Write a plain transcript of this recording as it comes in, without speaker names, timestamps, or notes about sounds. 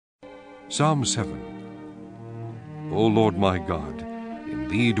Psalm 7. O Lord my God, in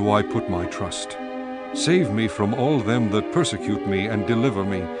Thee do I put my trust. Save me from all them that persecute me, and deliver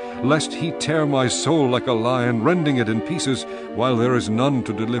me, lest he tear my soul like a lion, rending it in pieces, while there is none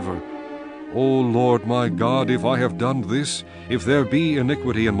to deliver. O Lord my God, if I have done this, if there be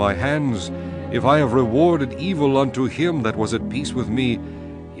iniquity in my hands, if I have rewarded evil unto him that was at peace with me,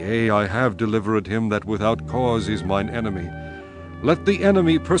 yea, I have delivered him that without cause is mine enemy. Let the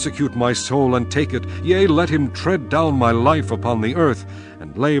enemy persecute my soul, and take it, yea, let him tread down my life upon the earth,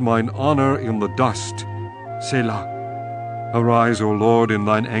 and lay mine honor in the dust. Selah. Arise, O Lord, in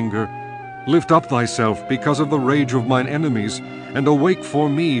thine anger. Lift up thyself because of the rage of mine enemies, and awake for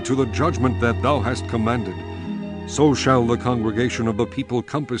me to the judgment that thou hast commanded. So shall the congregation of the people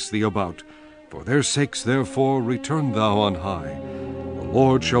compass thee about. For their sakes therefore return thou on high. The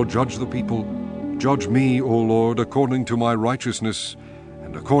Lord shall judge the people. Judge me, O Lord, according to my righteousness,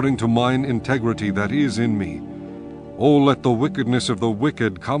 and according to mine integrity that is in me. O let the wickedness of the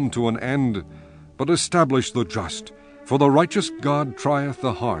wicked come to an end, but establish the just. For the righteous God trieth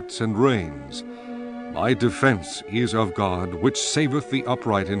the hearts, and reigns. My defense is of God, which saveth the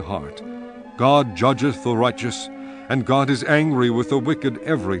upright in heart. God judgeth the righteous, and God is angry with the wicked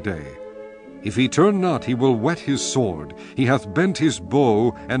every day. If he turn not, he will whet his sword. He hath bent his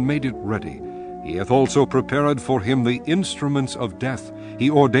bow, and made it ready. He hath also prepared for him the instruments of death.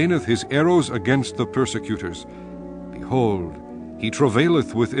 He ordaineth his arrows against the persecutors. Behold, he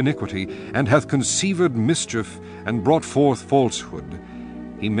travaileth with iniquity, and hath conceived mischief, and brought forth falsehood.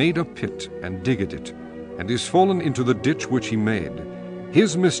 He made a pit, and digged it, and is fallen into the ditch which he made.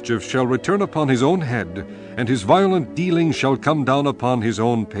 His mischief shall return upon his own head, and his violent dealing shall come down upon his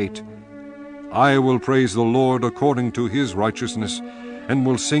own pate. I will praise the Lord according to his righteousness, and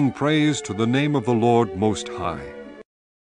will sing praise to the name of the Lord Most High.